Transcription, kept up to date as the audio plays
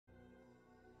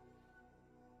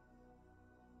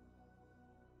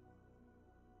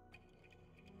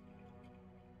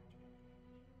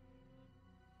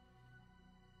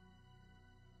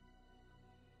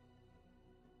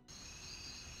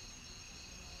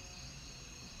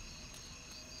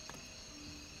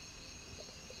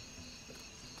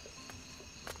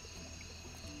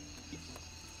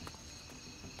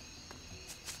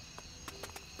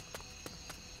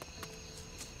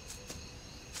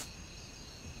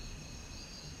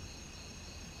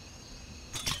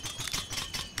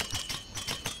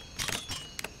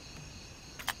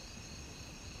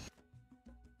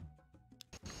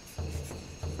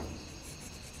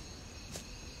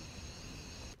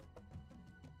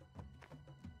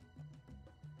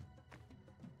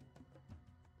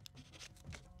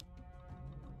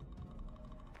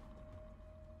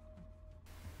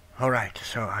Alright,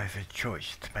 so I have a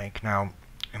choice to make now.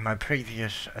 In my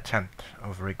previous attempt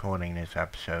of recording this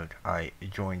episode, I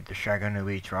joined the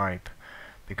Shaganubi tribe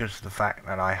because of the fact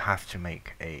that I have to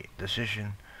make a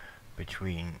decision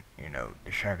between,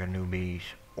 the Shaganubis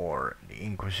or the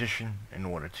Inquisition in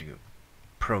order to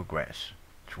progress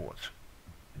towards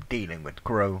dealing with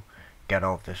Crow, get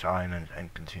off this island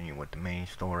and continue with the main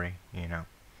story.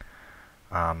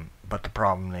 But the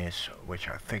problem is, which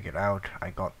I figured out, I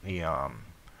got the um,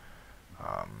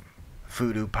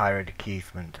 voodoo pirate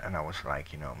achievement, and I was like,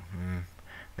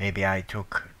 maybe I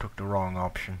took the wrong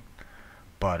option.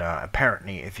 But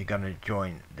apparently, if you're gonna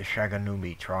join the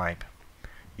Shaganubi tribe,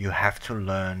 you have to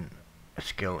learn a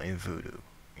skill in voodoo.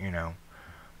 You know,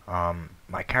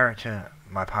 my character,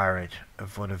 my pirate,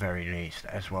 for the very least,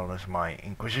 as well as my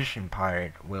Inquisition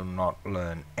pirate, will not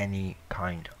learn any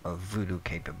kind of voodoo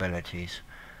capabilities,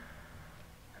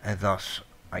 and thus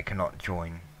I cannot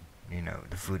join,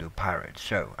 the voodoo pirate.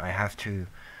 So I have to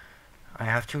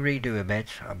redo a bit,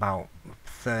 about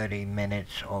 30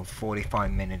 minutes or 45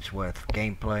 minutes worth of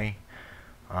gameplay,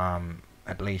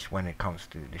 at least when it comes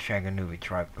to the Shaganubi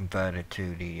tribe converted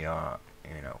to the,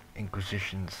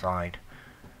 Inquisition side.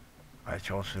 I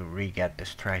should also re-get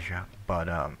this treasure, but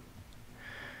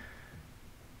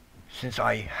since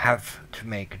I have to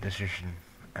make a decision,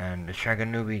 and the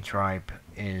Shaganubi tribe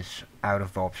is out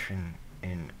of option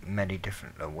in many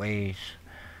different ways,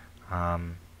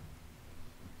 um,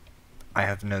 I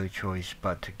have no choice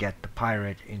but to get the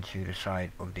pirate into the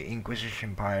side of the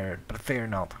Inquisition pirate, but fear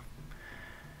not.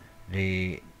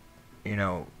 The,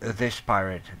 this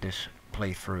pirate, this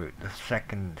playthrough, the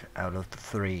second out of the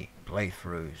 3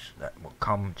 playthroughs that will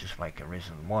come, just like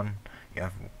Arisen 1. You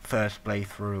have first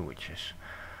playthrough, which is,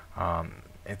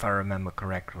 if I remember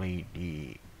correctly,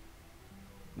 the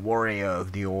Warrior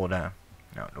of the Order.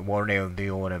 No, the Warrior of the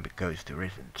Order goes to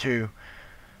Arisen 2,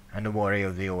 and the Warrior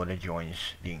of the Order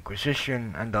joins the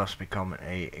Inquisition, and thus become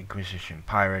a Inquisition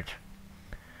pirate.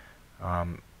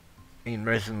 In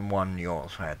Resident 1 you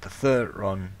also had the third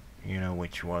run,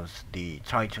 which was the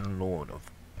Titan Lord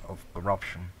of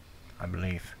Corruption, I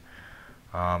believe,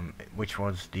 which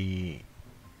was the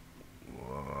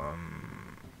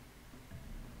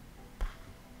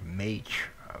mage.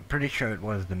 I'm pretty sure it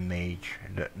was the mage,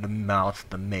 the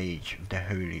master mage of the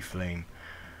Holy Flame.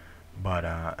 But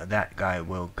that guy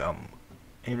will come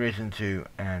in Risen 2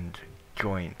 and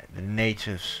join the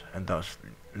natives, and thus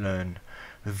learn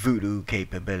voodoo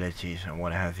capabilities and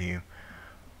what have you.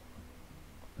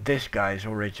 This guy's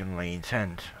originally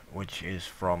intent, which is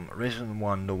from Risen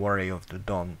 1, the Warrior of the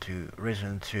Dawn, to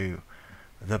Risen 2,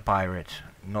 the pirate.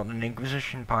 Not an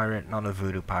Inquisition pirate, not a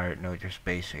voodoo pirate, no, just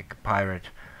basic pirate.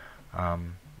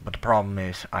 But the problem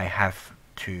is I have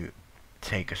to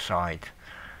take a side,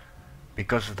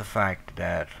 because of the fact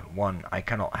that, one, I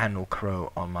cannot handle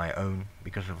Crow on my own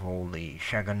because of all the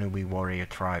Shaganubi warrior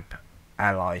tribe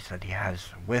allies that he has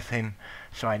with him,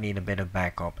 so I need a bit of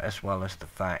backup, as well as the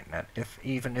fact that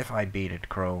even if I beat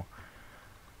Crow,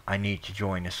 I need to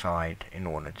join a side in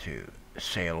order to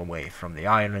sail away from the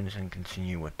islands and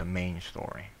continue with the main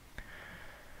story.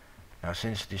 Now,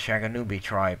 since the Shaganubi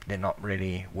tribe did not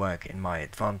really work in my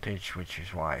advantage, which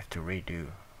is why I have to redo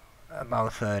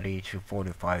about 30 to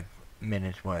 45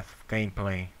 minutes worth of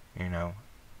gameplay,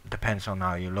 depends on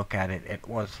how you look at it. It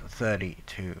was 30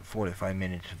 to 45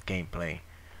 minutes of gameplay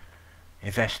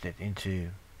invested into,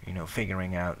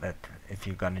 figuring out that if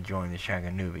you're gonna join the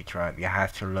Shaganubi tribe, you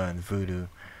have to learn voodoo,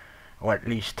 or at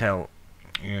least tell,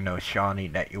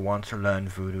 Shani that you want to learn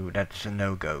voodoo. That's a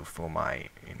no-go for my,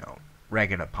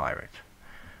 regular pirate.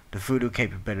 The voodoo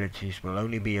capabilities will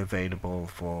only be available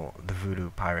for the voodoo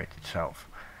pirate itself,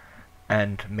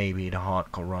 and maybe the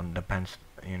hardcore run, depends,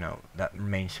 that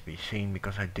remains to be seen,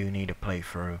 because I do need a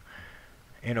playthrough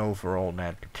in overall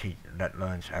that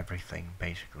learns everything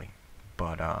basically.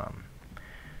 But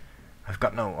I've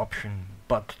got no option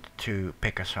but to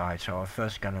pick a side, so I'm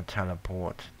first gonna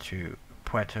teleport to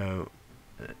Puerto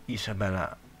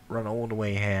Isabella, run all the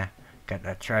way here, get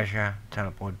that treasure,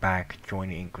 teleport back, join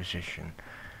the Inquisition,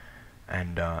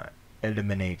 and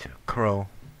eliminate Crow.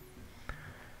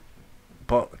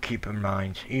 But keep in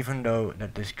mind, even though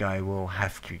that this guy will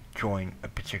have to join a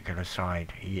particular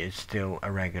side, he is still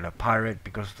a regular pirate,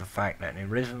 because of the fact that in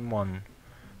Risen 1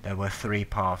 there were 3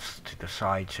 paths to the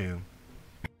side 2.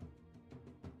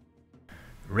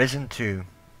 Risen 2,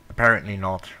 apparently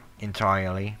not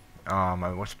entirely.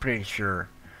 I was pretty sure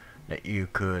that you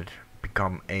could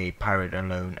become a pirate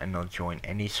alone and not join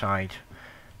any side,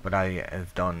 but I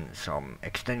have done some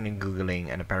extended googling,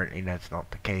 and apparently that's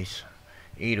not the case.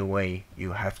 Either way,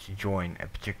 you have to join a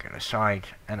particular side,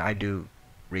 and I do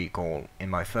recall in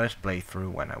my first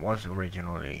playthrough when I was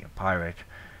originally a pirate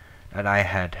that I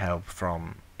had help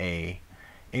from a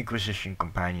Inquisition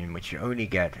companion, which you only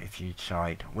get if you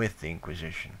side with the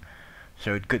Inquisition.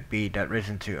 So it could be that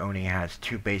Risen 2 only has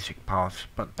 2 basic paths,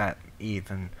 but that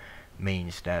even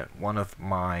means that one of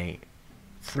my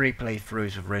 3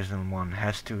 playthroughs of Risen 1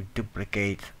 has to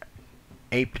duplicate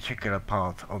a particular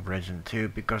path of Risen 2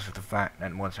 because of the fact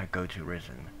that once I go to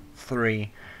Risen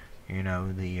 3, you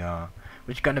know,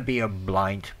 which is gonna be a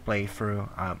blind playthrough,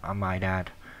 I might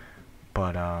add,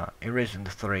 but in Risen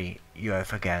 3 you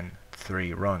have again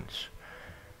 3 runs.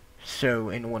 So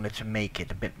in order to make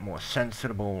it a bit more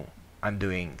sensible, I'm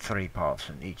doing 3 paths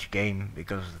in each game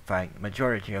because of the fact the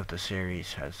majority of the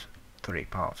series has 3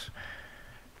 paths.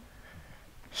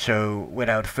 So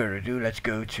without further ado, let's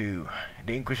go to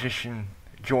the Inquisition,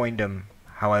 join them.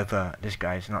 However, this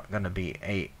guy is not gonna be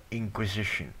a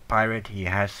Inquisition pirate. He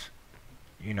has,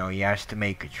 you know, he has to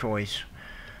make a choice,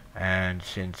 and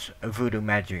since voodoo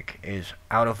magic is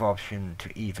out of option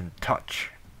to even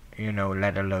touch, you know,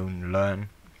 let alone learn,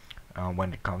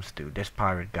 when it comes to this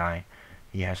pirate guy,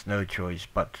 he has no choice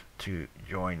but to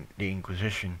join the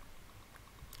Inquisition.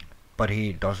 But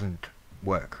he doesn't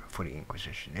work for the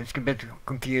Inquisition. It's a bit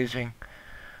confusing,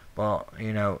 but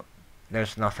you know,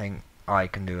 there's nothing I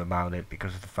can do about it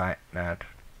because of the fact that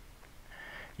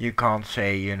you can't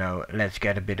say, you know, let's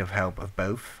get a bit of help of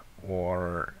both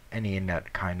or any in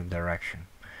that kind of direction.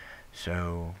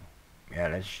 So yeah,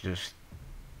 let's just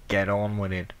get on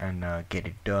with it and get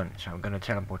it done. So I'm gonna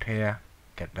teleport here,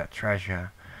 get that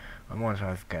treasure, and once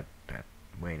I've got that,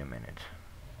 wait a minute,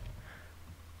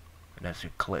 that's a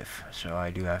cliff, so I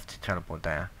do have to teleport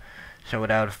there. So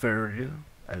without further ado,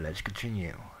 let's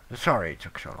continue. Sorry it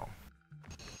took so long.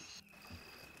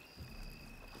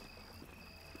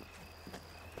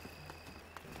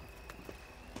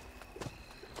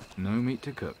 No meat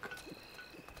to cook.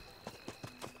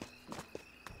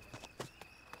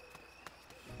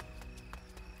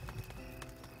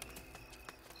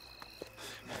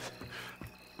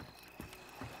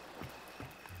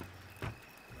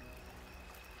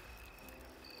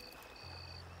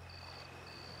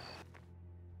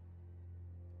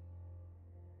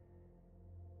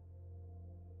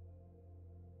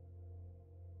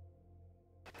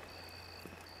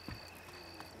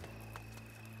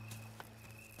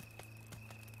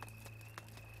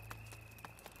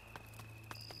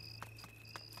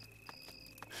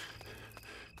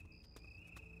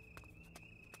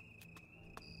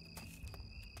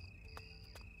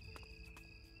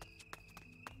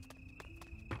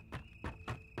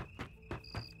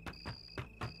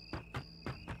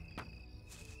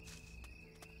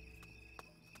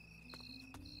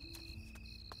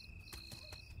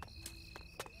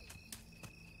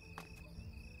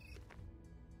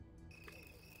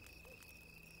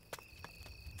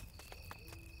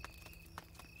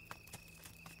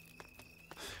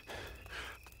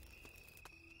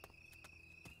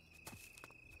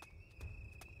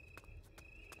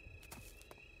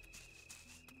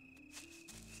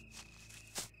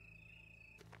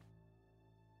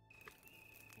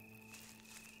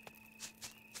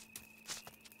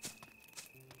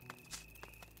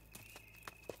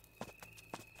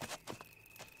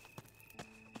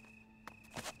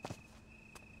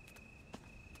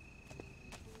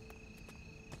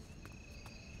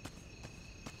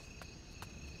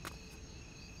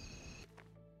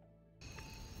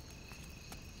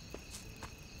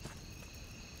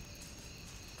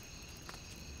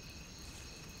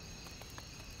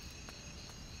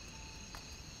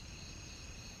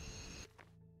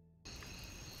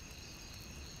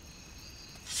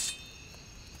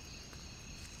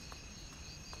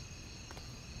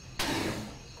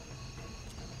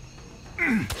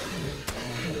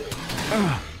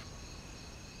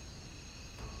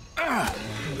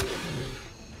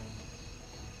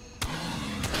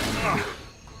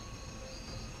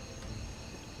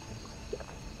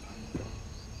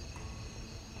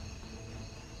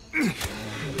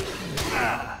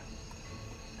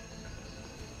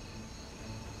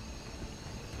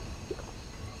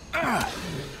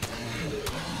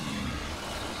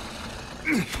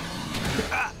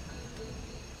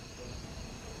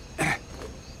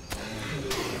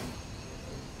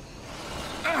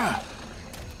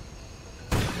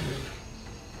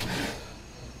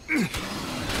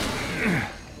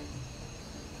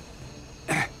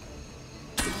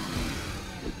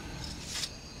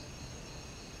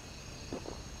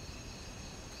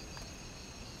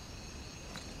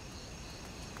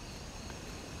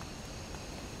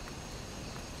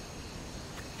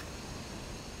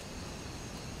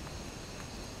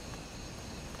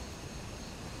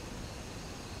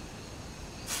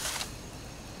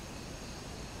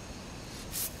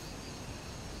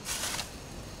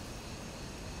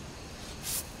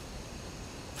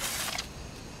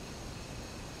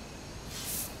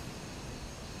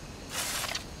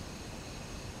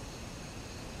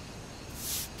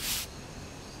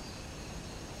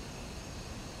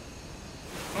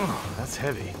 That's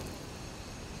heavy.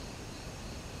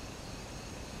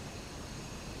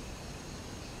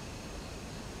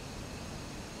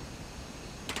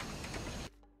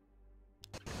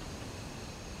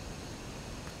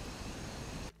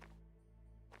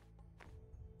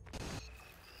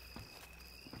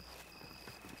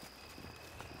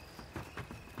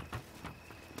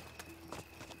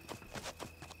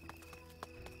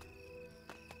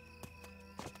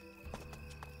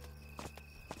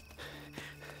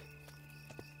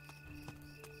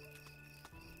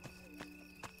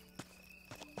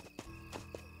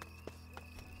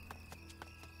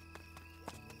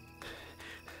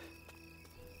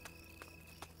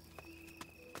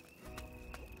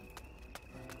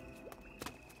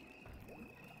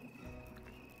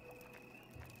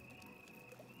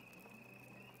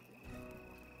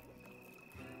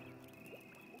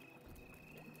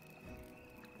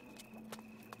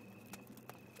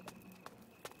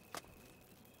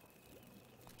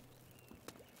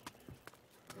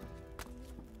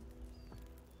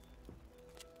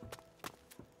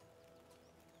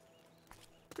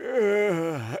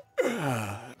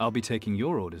 I'll be taking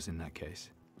your orders in that case.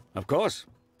 Of course.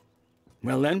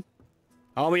 Well then,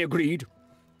 are we agreed?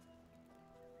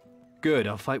 Good,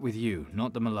 I'll fight with you,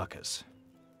 not the Moluccas.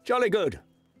 Jolly good.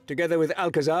 Together with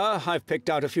Alcazar, I've picked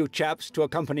out a few chaps to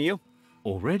accompany you.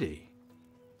 Already?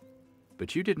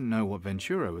 But you didn't know what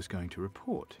Ventura was going to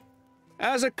report.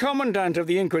 As a Commandant of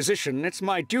the Inquisition, it's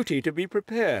my duty to be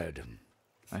prepared.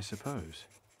 I suppose.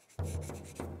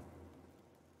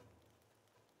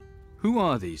 Who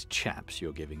are these chaps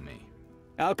you're giving me?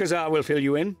 Alcazar will fill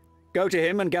you in. Go to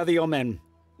him and gather your men.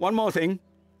 One more thing.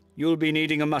 You'll be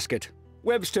needing a musket.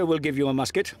 Webster will give you a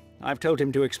musket. I've told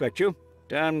him to expect you.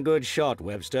 Damn good shot,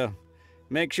 Webster.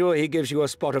 Make sure he gives you a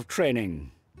spot of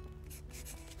training.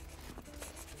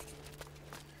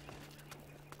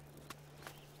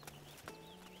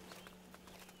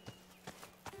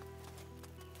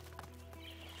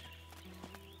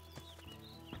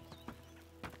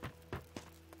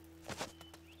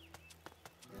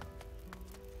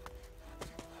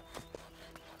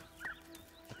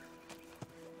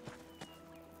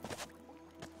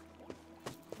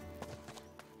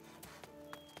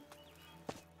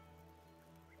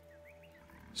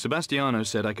 Sebastiano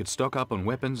said I could stock up on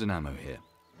weapons and ammo here.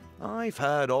 I've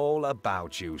heard all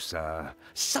about you, sir.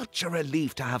 Such a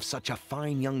relief to have such a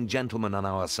fine young gentleman on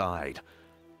our side.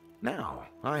 Now,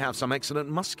 I have some excellent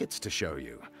muskets to show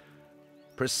you.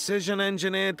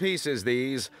 Precision-engineered pieces,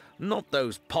 these. Not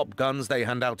those pop guns they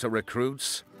hand out to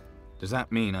recruits. Does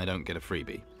that mean I don't get a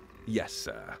freebie? Yes,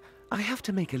 sir. I have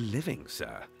to make a living,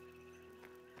 sir.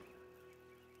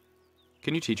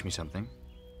 Can you teach me something?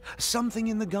 Something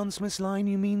in the gunsmith's line,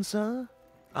 you mean, sir?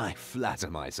 I flatter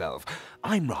myself.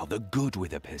 I'm rather good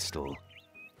with a pistol.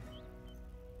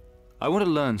 I want to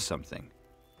learn something.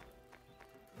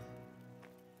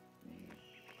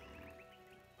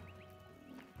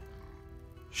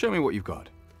 Show me what you've got.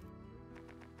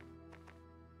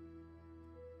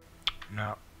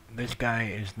 Now, this guy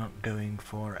is not going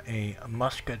for a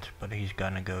musket, but he's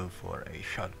gonna go for a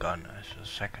shotgun as a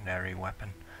secondary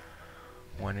weapon.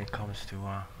 When it comes to,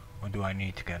 or do I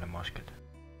need to get a musket?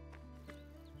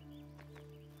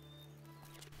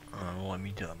 Let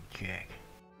me double check.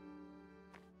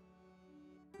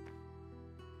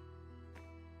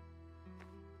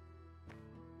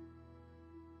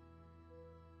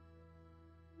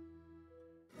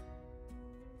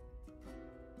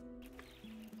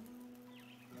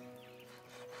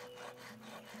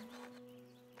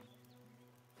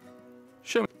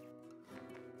 Show me.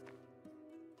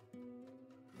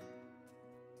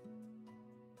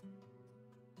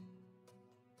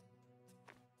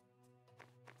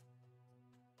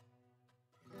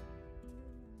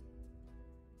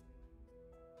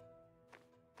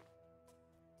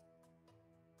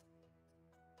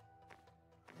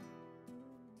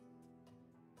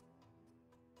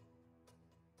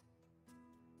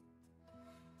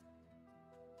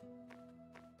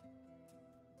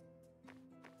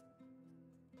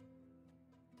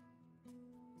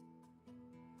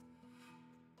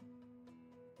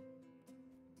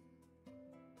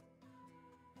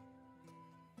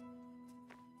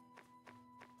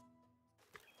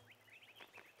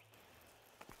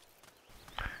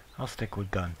 I'll stick with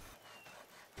gun.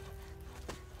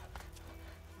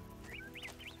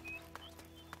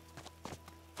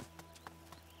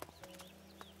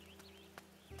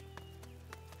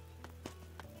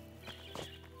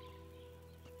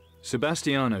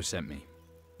 Sebastiano sent me.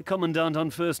 The Commandant on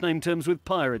first-name terms with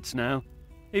pirates now.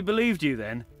 He believed you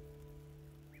then?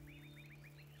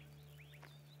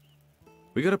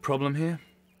 We got a problem here?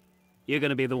 You're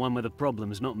gonna be the one with the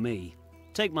problems, not me.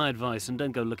 Take my advice and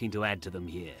don't go looking to add to them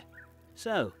here.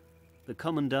 So, the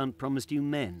Commandant promised you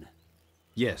men.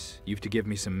 Yes, you've to give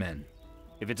me some men.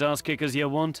 If it's ass-kickers you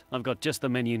want, I've got just the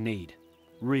men you need.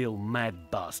 Real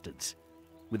mad bastards.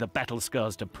 With the battle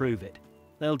scars to prove it.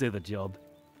 They'll do the job,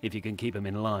 if you can keep them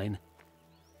in line.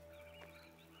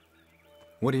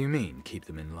 What do you mean, keep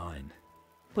them in line?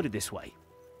 Put it this way.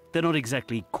 They're not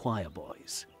exactly choir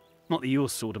boys. Not that your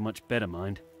sort are much better,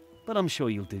 mind. But I'm sure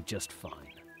you'll do just fine.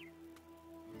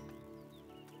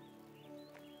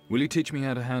 Will you teach me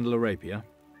how to handle a rapier?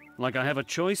 Like I have a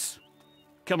choice?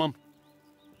 Come on.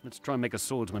 Let's try and make a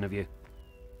swordsman of you.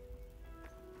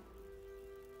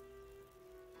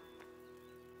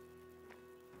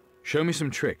 Show me some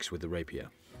tricks with the rapier.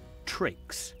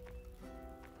 Tricks?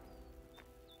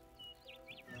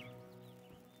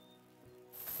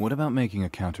 What about making a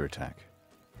counterattack?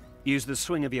 Use the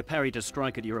swing of your parry to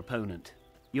strike at your opponent.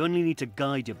 You only need to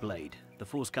guide your blade. The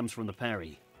force comes from the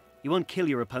parry. You won't kill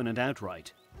your opponent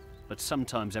outright, but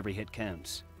sometimes every hit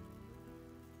counts.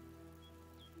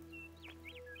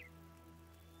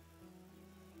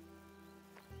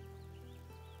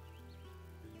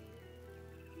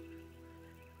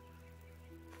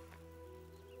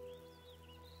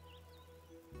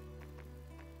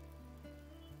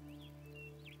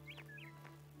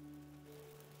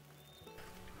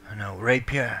 No,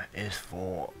 rapier is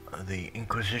for the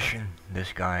Inquisition.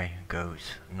 This guy goes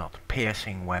not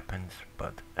piercing weapons,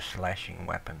 but slashing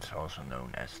weapons, also known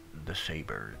as the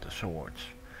saber, the swords.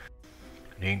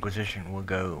 The Inquisition will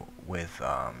go with,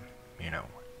 you know,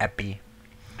 epi,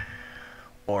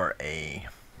 or a,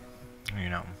 you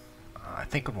know, I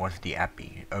think it was the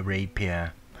epi, a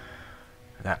rapier.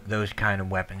 Those kind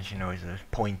of weapons, you know, is those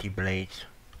pointy blades,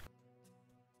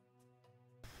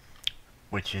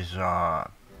 which is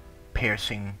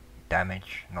piercing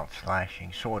damage, not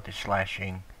slashing. Sword is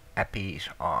slashing. Epis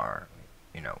are,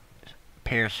 you know,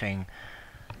 piercing.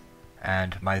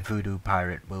 And my voodoo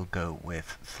pirate will go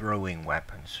with throwing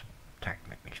weapons,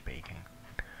 technically speaking.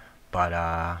 But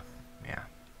yeah.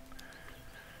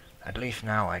 At least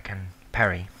now I can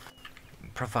parry,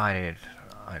 provided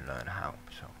I learn how.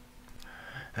 So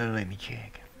let me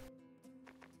check.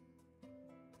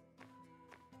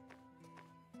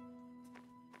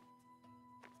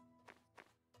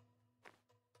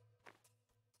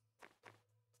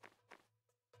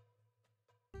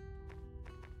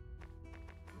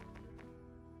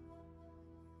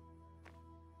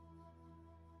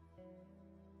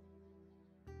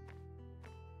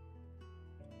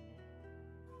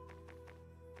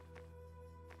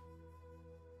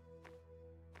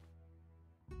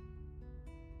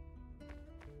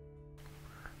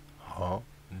 Oh,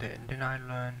 did I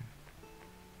learn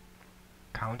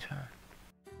counter?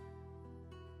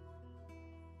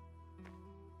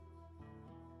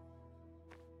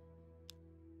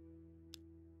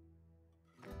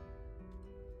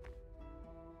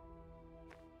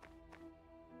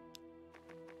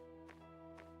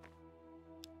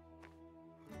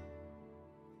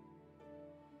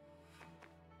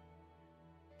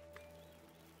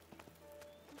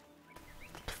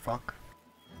 What the fuck?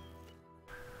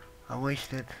 I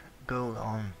wasted gold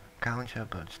on counter,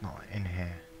 but it's not in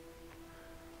here.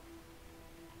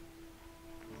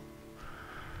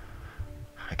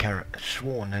 I could have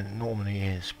sworn it normally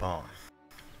is, but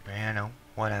you know,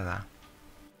 whatever.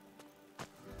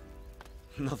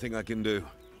 Nothing I can do.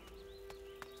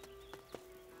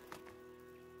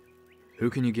 Who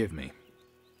can you give me?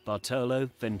 Bartolo,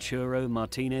 Venturo,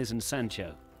 Martinez and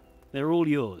Sancho. They're all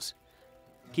yours.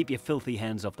 Keep your filthy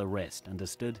hands off the rest,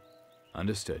 understood?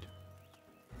 Understood.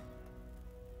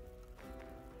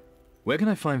 Where can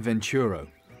I find Venturo?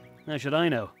 How should I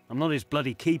know? I'm not his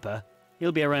bloody keeper.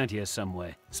 He'll be around here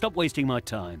somewhere. Stop wasting my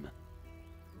time.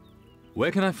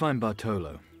 Where can I find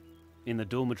Bartolo? In the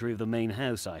dormitory of the main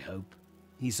house, I hope.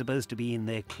 He's supposed to be in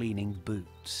there cleaning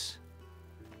boots.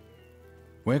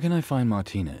 Where can I find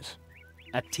Martinez?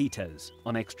 At Tito's,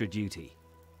 on extra duty.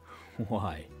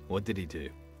 Why? What did he do?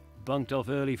 Bunked off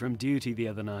early from duty the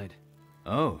other night.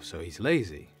 Oh, so he's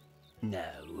lazy.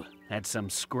 No, had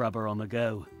some scrubber on the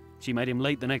go. She made him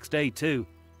late the next day, too.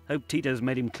 Hope Tito's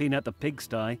made him clean out the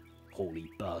pigsty.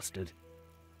 Holy bastard.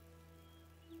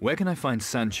 Where can I find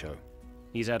Sancho?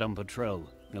 He's out on patrol.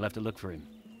 You'll have to look for him.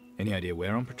 Any idea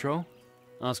where on patrol?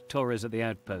 Ask Torres at the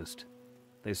outpost.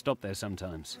 They stop there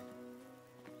sometimes.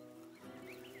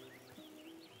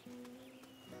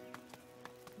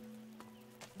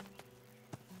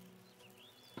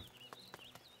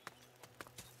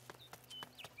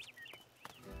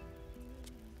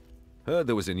 Heard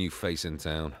there was a new face in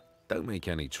town. Don't make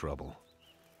any trouble.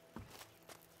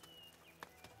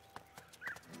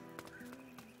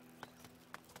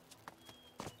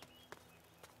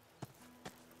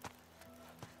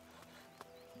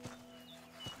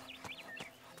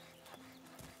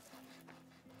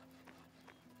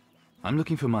 I'm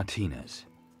looking for Martinez.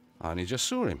 I only just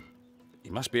saw him. He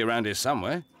must be around here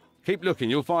somewhere. Keep looking,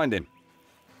 you'll find him.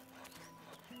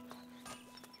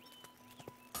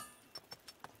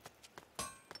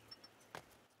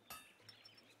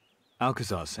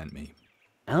 Alcazar sent me.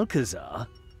 Alcazar?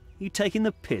 You taking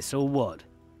the piss or what?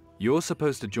 You're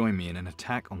supposed to join me in an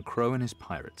attack on Crow and his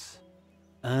pirates.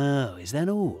 Oh, is that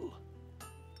all?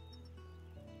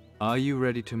 Are you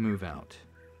ready to move out?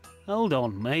 Hold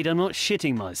on, mate, I'm not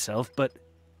shitting myself, but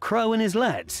Crow and his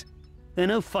lads? They're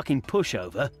no fucking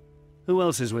pushover. Who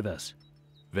else is with us?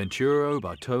 Venturo,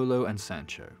 Bartolo, and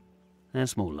Sancho.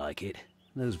 That's more like it.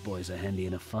 Those boys are handy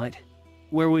in a fight.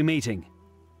 Where are we meeting?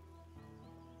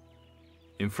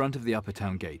 In front of the upper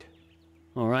town gate.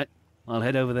 All right, I'll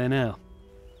head over there now.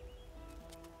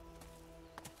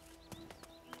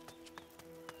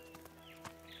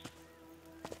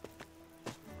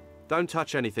 Don't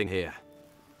touch anything here.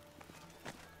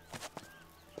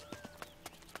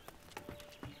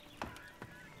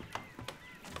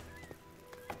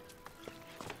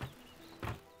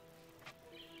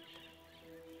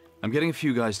 I'm getting a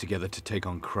few guys together to take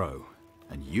on Crow,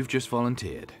 and you've just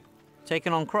volunteered.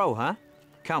 Taking on Crow, huh?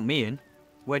 Count me in.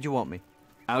 Where do you want me?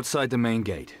 Outside the main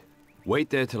gate.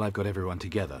 Wait there till I've got everyone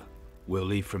together. We'll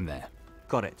leave from there.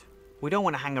 Got it. We don't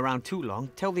want to hang around too long.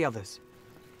 Tell the others.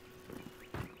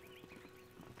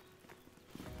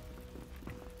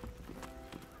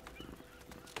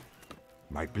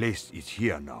 My place is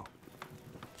here now.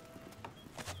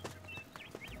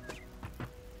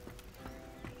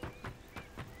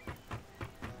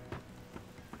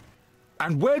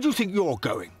 And where do you think you're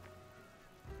going?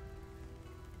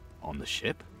 On the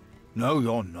ship? No,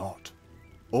 you're not.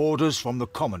 Orders from the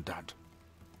Commandant.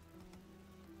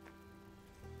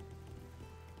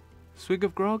 Swig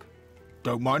of grog?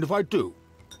 Don't mind if I do.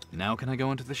 Now can I go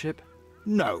onto the ship?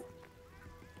 No.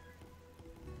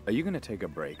 Are you gonna take a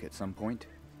break at some point?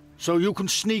 So you can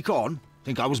sneak on?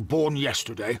 Think I was born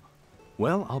yesterday?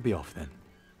 Well, I'll be off then.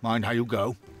 Mind how you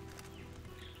go?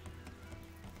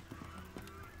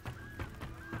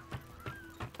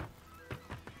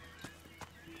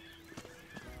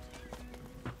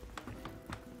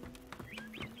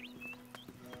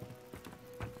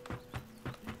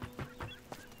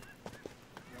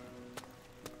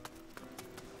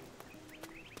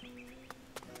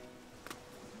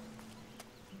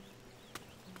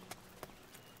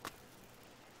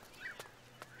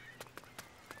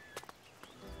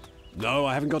 No,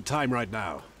 I haven't got time right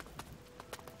now.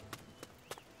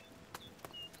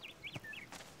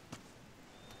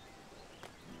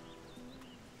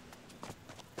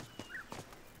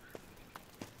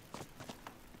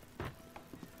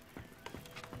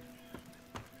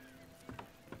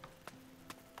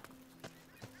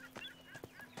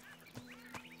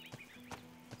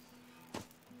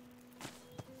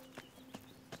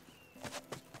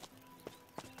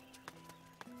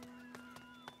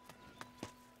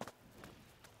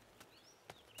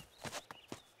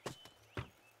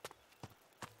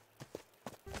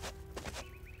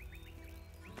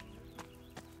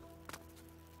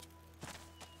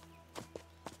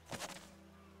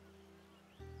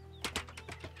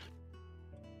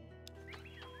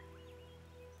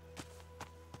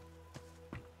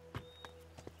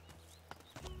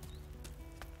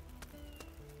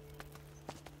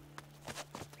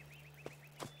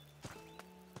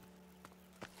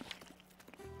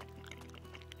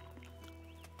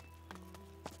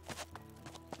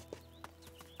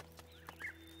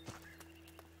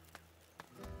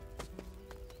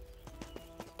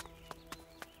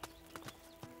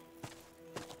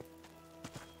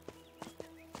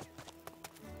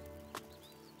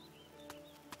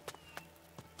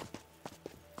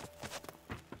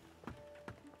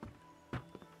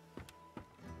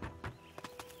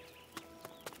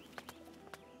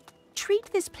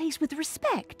 Treat this place with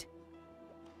respect.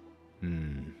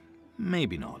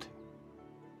 Maybe not.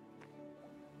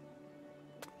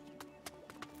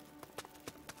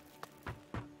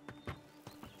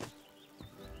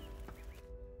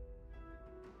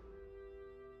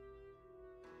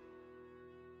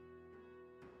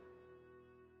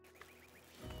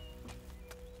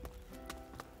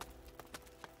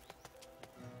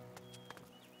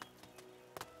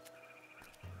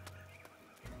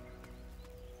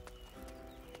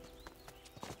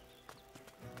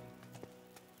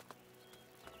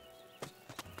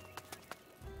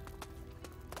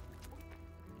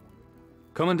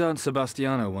 Commandant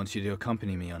Sebastiano wants you to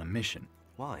accompany me on a mission.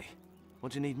 Why?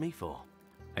 What do you need me for?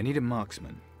 I need a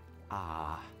marksman.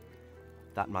 Ah,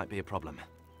 that might be a problem.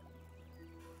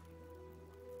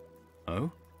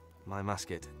 Oh? My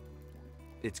musket.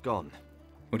 It's gone.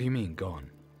 What do you mean,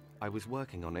 gone? I was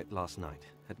working on it last night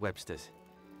at Webster's.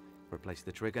 Replaced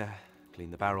the trigger,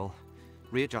 cleaned the barrel,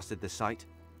 readjusted the sight.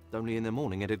 Only in the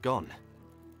morning it had gone.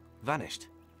 Vanished.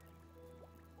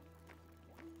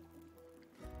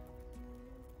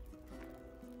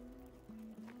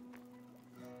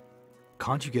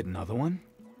 Can't you get another one?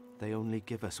 They only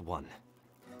give us one.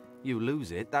 You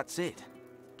lose it, that's it.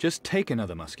 Just take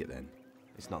another musket then.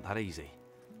 It's not that easy.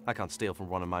 I can't steal from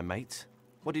one of my mates.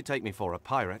 What do you take me for, a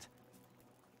pirate?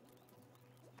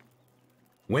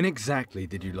 When exactly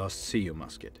did you last see your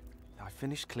musket? I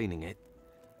finished cleaning it,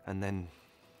 and then...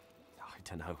 I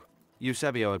don't know.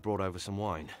 Eusebio had brought over some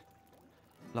wine.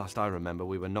 Last I remember,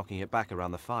 we were knocking it back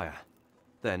around the fire.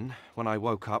 Then, when I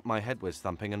woke up, my head was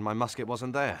thumping and my musket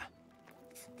wasn't there.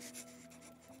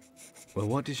 Well,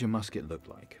 what does your musket look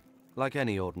like? Like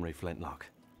any ordinary flintlock.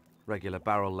 Regular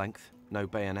barrel length, no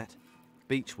bayonet.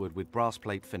 Beechwood with brass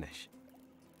plate finish.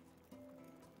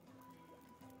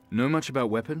 Know much about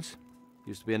weapons?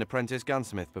 Used to be an apprentice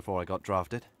gunsmith before I got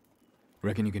drafted.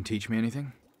 Reckon you can teach me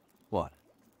anything? What?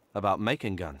 About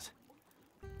making guns?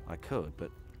 I could, but...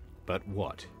 But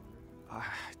what? I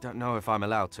don't know if I'm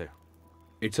allowed to.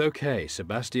 It's okay.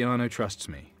 Sebastiano trusts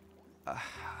me.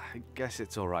 I guess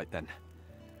it's all right then.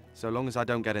 So long as I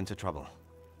don't get into trouble.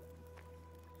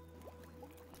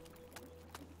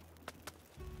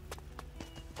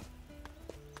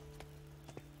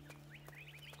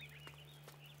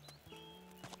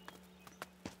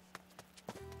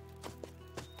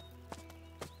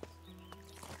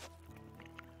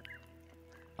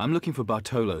 I'm looking for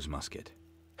Bartolo's musket.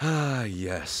 Ah,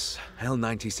 yes.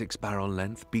 L96 barrel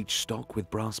length, beech stock with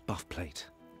brass buff plate.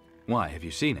 Why, have you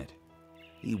seen it?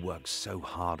 He worked so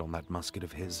hard on that musket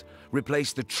of his.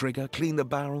 Replaced the trigger, cleaned the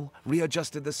barrel,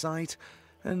 readjusted the sight,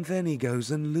 and then he goes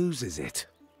and loses it.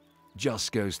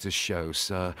 Just goes to show,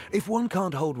 sir, if one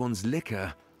can't hold one's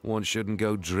liquor, one shouldn't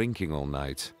go drinking all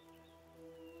night.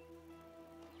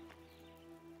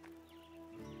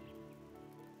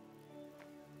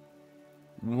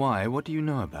 Why? What do you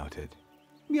know about it?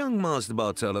 Young Master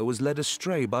Bartolo was led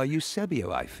astray by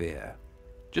Eusebio, I fear.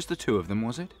 Just the two of them,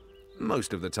 was it?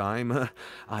 Most of the time.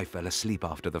 I fell asleep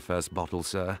after the first bottle,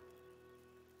 sir.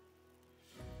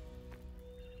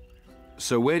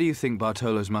 So where do you think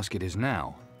Bartolo's musket is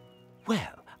now?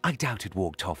 Well, I doubt it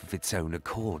walked off of its own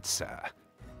accord, sir.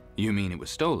 You mean it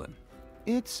was stolen?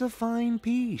 It's a fine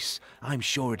piece. I'm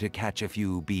sure it'd catch a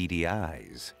few beady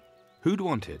eyes. Who'd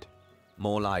want it?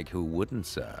 More like who wouldn't,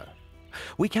 sir.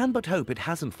 We can but hope it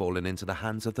hasn't fallen into the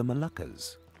hands of the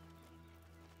Moluccas.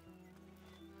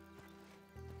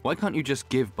 Why can't you just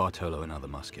give Bartolo another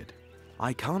musket?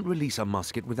 I can't release a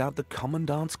musket without the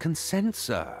Commandant's consent,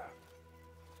 sir.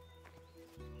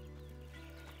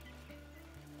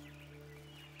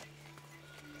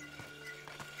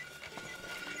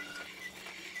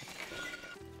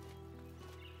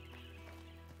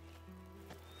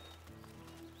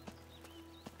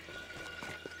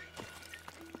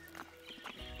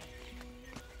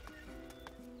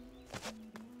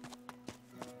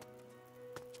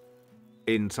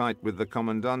 In tight with the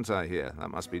Commandant, I hear. That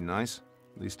must be nice.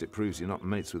 At least it proves you're not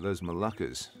mates with those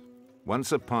Moluccas.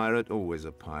 Once a pirate, always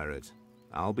a pirate.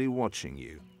 I'll be watching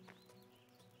you.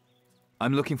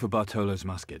 I'm looking for Bartolo's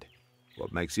musket.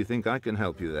 What makes you think I can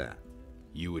help you there?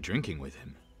 You were drinking with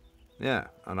him. Yeah,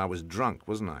 and I was drunk,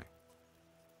 wasn't I?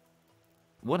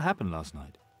 What happened last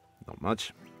night? Not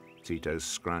much. Tito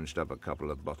scrounged up a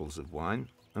couple of bottles of wine,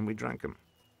 and we drank them.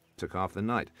 Took half the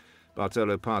night.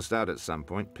 Bartolo passed out at some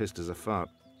point, pissed as a fart.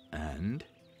 And?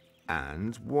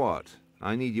 And what?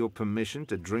 I need your permission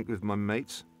to drink with my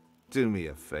mates? Do me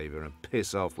a favor and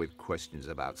piss off with questions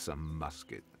about some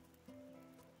musket.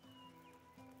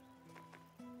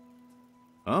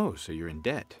 Oh, so you're in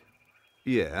debt?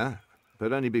 Yeah,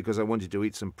 but only because I wanted to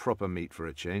eat some proper meat for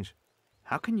a change.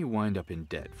 How can you wind up in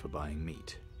debt for buying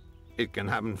meat? It can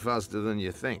happen faster than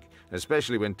you think,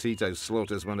 especially when Tito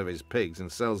slaughters one of his pigs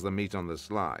and sells the meat on the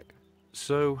sly.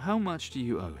 So, how much do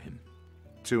you owe him?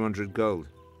 200 gold.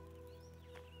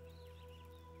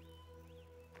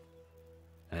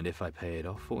 And if I pay it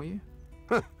off for you?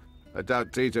 I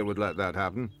doubt Tito would let that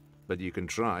happen, but you can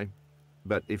try.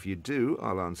 But if you do,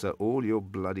 I'll answer all your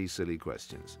bloody silly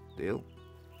questions. Deal?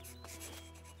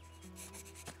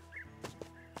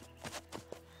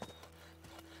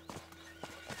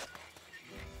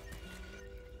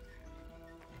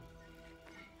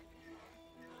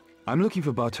 I'm looking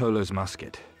for Bartolo's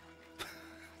musket.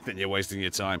 Then you're wasting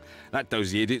your time. That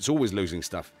dozy idiot's always losing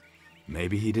stuff.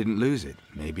 Maybe he didn't lose it.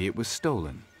 Maybe it was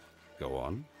stolen. Go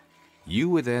on. You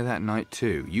were there that night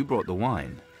too. You brought the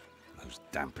wine. Those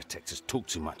damn protectors talk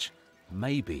too much.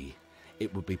 Maybe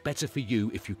It would be better for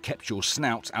you if you kept your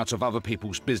snout out of other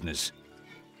people's business.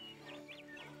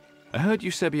 I heard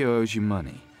Eusebio owes you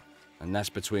money. And that's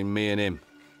between me and him.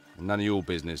 And none of your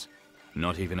business.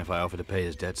 Not even if I offer to pay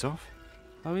his debts off?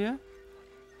 Oh, yeah?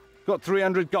 Got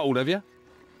 300 gold, have you?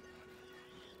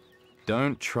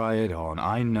 Don't try it on.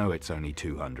 I know it's only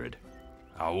 200.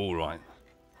 Oh, all right.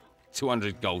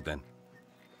 200 gold, then.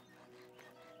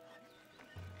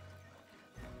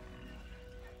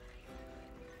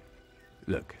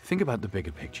 Look, think about the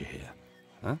bigger picture here.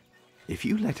 Huh? If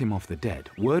you let him off the dead,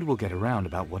 word will get around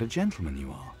about what a gentleman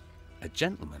you are. A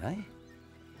gentleman, eh?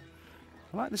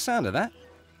 I like the sound of that.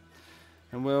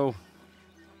 And well,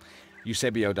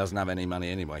 Eusebio doesn't have any money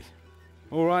anyway.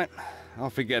 All right, I'll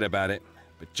forget about it,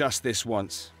 but just this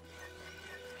once.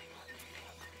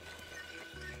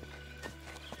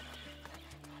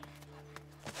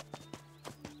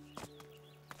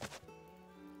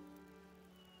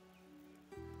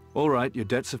 All right, your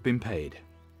debts have been paid.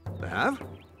 They have?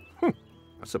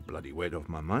 That's a bloody weight off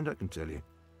my mind, I can tell you.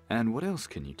 And what else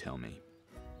can you tell me?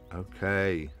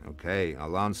 Okay,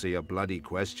 I'll answer your bloody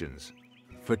questions.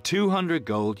 For 200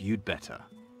 gold, you'd better.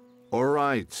 All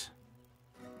right.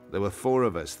 There were 4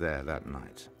 of us there that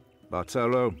night.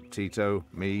 Bartolo, Tito,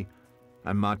 me,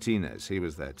 and Martinez. He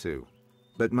was there too.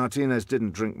 But Martinez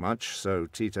didn't drink much, so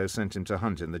Tito sent him to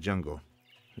hunt in the jungle.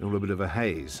 All a bit of a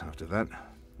haze after that.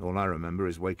 All I remember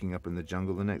is waking up in the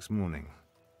jungle the next morning.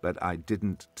 But I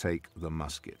didn't take the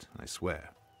musket, I swear.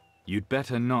 You'd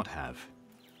better not have.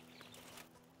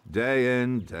 Day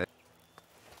in, day...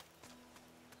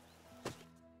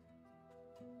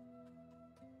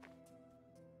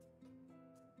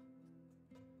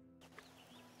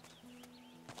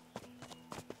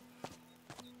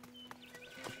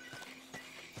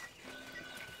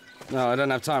 No, I don't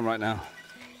have time right now.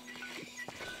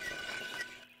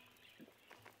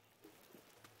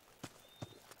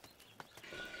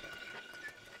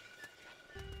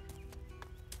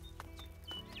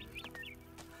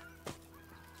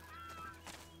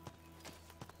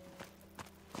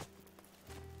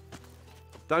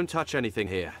 Don't touch anything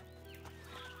here.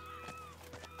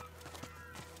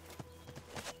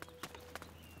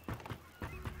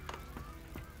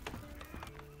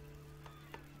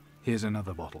 Here's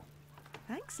another bottle.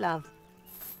 Thanks, love.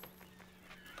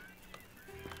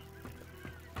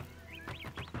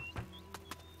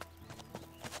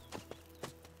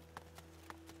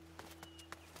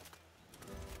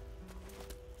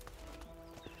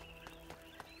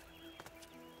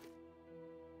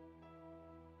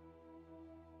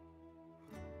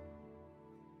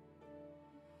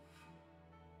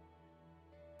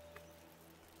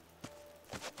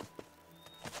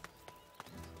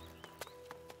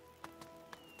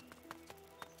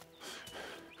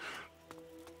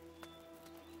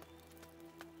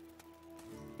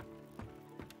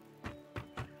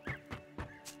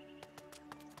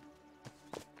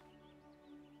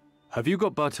 Have you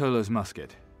got Bartolo's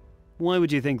musket? Why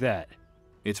would you think that?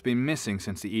 It's been missing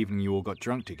since the evening you all got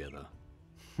drunk together.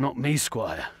 Not me,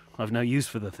 Squire. I've no use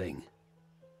for the thing.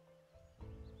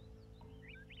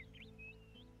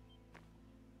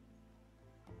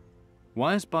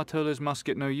 Why is Bartolo's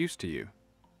musket no use to you?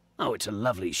 Oh, it's a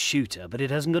lovely shooter, but it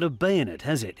hasn't got a bayonet,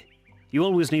 has it? You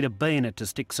always need a bayonet to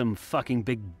stick some fucking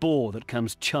big boar that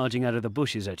comes charging out of the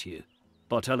bushes at you.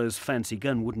 Bartolo's fancy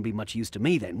gun wouldn't be much use to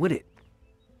me then, would it?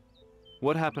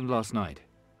 What happened last night?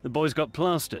 The boys got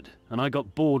plastered, and I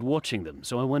got bored watching them,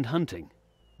 so I went hunting.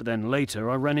 But then later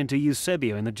I ran into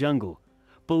Eusebio in the jungle,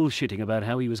 bullshitting about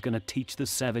how he was going to teach the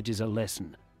savages a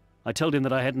lesson. I told him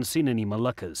that I hadn't seen any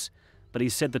Moluccas, but he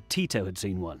said that Tito had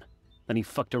seen one. Then he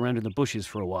fucked around in the bushes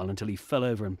for a while until he fell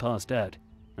over and passed out.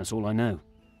 That's all I know.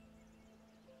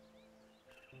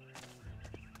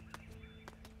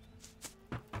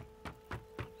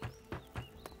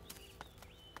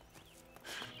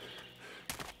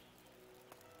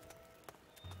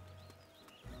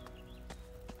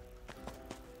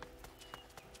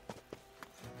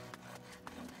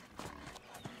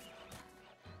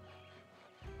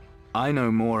 I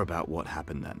know more about what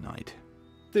happened that night.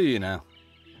 Do you now?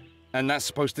 And that's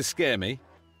supposed to scare me?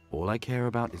 All I care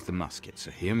about is the musket, so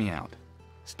hear me out.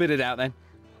 Spit it out, then.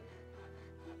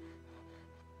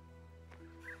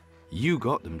 You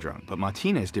got them drunk, but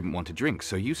Martinez didn't want to drink,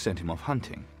 so you sent him off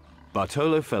hunting.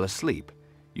 Bartolo fell asleep.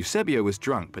 Eusebio was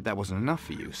drunk, but that wasn't enough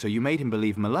for you, so you made him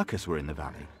believe Moluccas were in the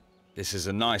valley. This is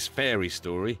a nice fairy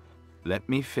story. Let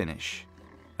me finish.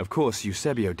 Of course,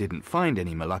 Eusebio didn't find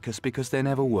any Moluccas because there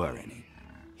never were any.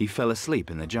 He fell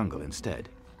asleep in the jungle instead,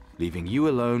 leaving you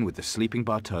alone with the sleeping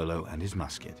Bartolo and his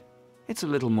musket. It's a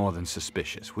little more than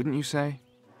suspicious, wouldn't you say?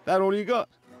 That all you got?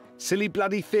 Silly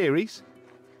bloody theories?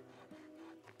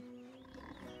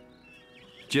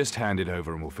 Just hand it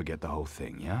over and we'll forget the whole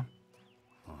thing, yeah?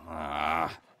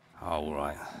 Ah, all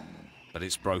right. But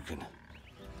it's broken.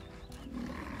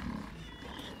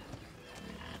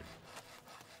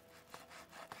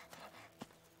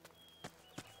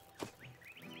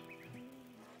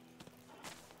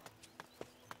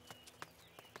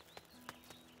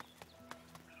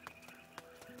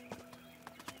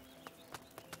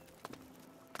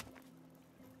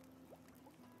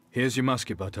 Here's your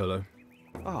musket, Bartolo.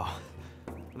 Oh,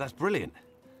 that's brilliant.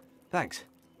 Thanks.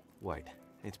 Wait,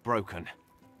 it's broken.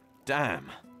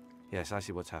 Damn. Yes, I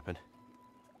see what's happened.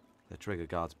 The trigger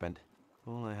guard's bent.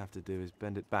 All I have to do is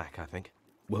bend it back, I think.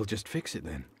 Well, just fix it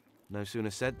then. No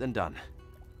sooner said than done.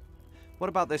 What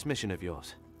about this mission of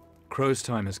yours? Crow's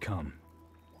time has come.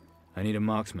 I need a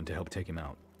marksman to help take him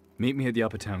out. Meet me at the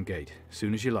upper town gate,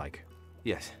 soon as you like.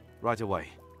 Yes, right away.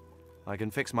 I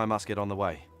can fix my musket on the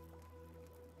way.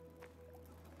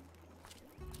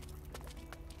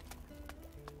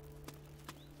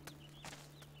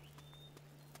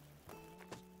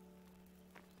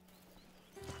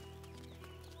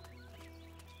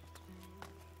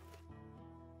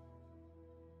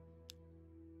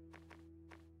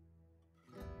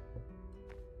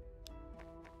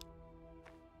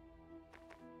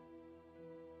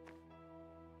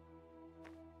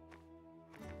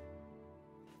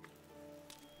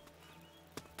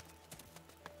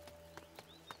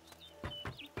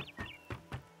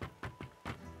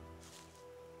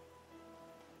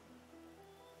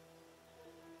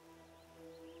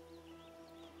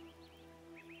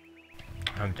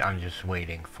 I'm just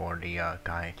waiting for the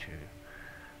guy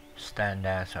to stand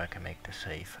there so I can make the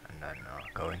save and then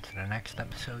go into the next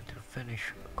episode to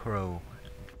finish Crow.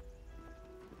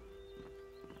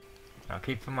 Now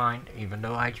keep in mind, even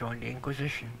though I joined the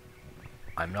Inquisition,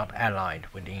 I'm not allied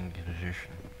with the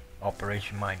Inquisition.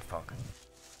 Operation Mindfuck.